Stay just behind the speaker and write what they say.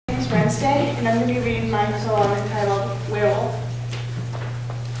Wednesday, and I'm going to be reading my poem entitled Werewolf.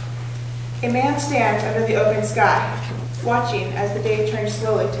 A man stands under the open sky, watching as the day turns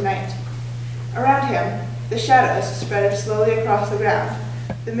slowly to night. Around him, the shadows spread slowly across the ground,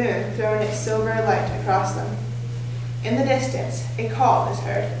 the moon throwing its silver light across them. In the distance, a call is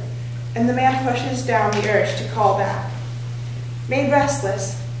heard, and the man pushes down the urge to call back. Made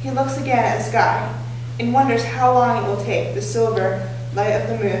restless, he looks again at the sky and wonders how long it will take the silver light of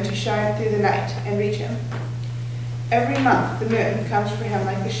the moon to shine through the night and reach him. Every month the moon comes for him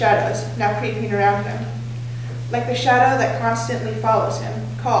like the shadows now creeping around him. Like the shadow that constantly follows him,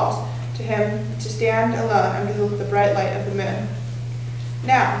 calls to him to stand alone under the bright light of the moon.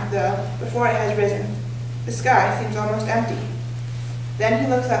 Now, though, before it has risen, the sky seems almost empty. Then he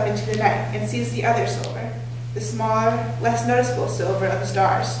looks up into the night and sees the other silver, the smaller, less noticeable silver of the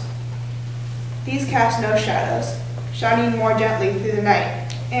stars. These cast no shadows, shining more gently through the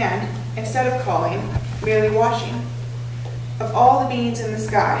night, and, instead of calling, merely watching. Of all the beings in the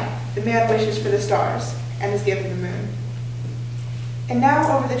sky, the man wishes for the stars, and is given the moon. And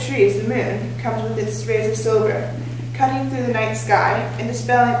now over the trees the moon comes with its rays of silver, cutting through the night sky and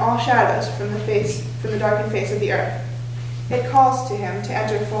dispelling all shadows from the darkened face of the earth. It calls to him to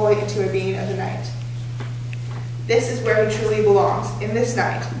enter fully into a being of the night. This is where he truly belongs, in this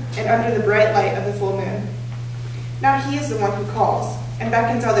night, and under the bright light of the full moon. Now he is the one who calls, and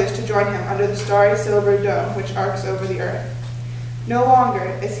beckons others to join him under the starry silver dome which arcs over the earth. No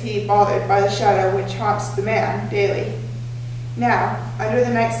longer is he bothered by the shadow which haunts the man daily. Now, under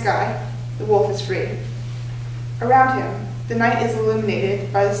the night sky, the wolf is free. Around him, the night is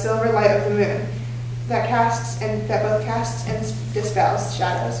illuminated by the silver light of the moon that both casts and dispels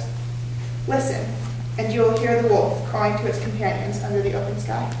shadows. Listen, and you will hear the wolf calling to its companions under the open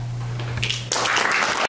sky.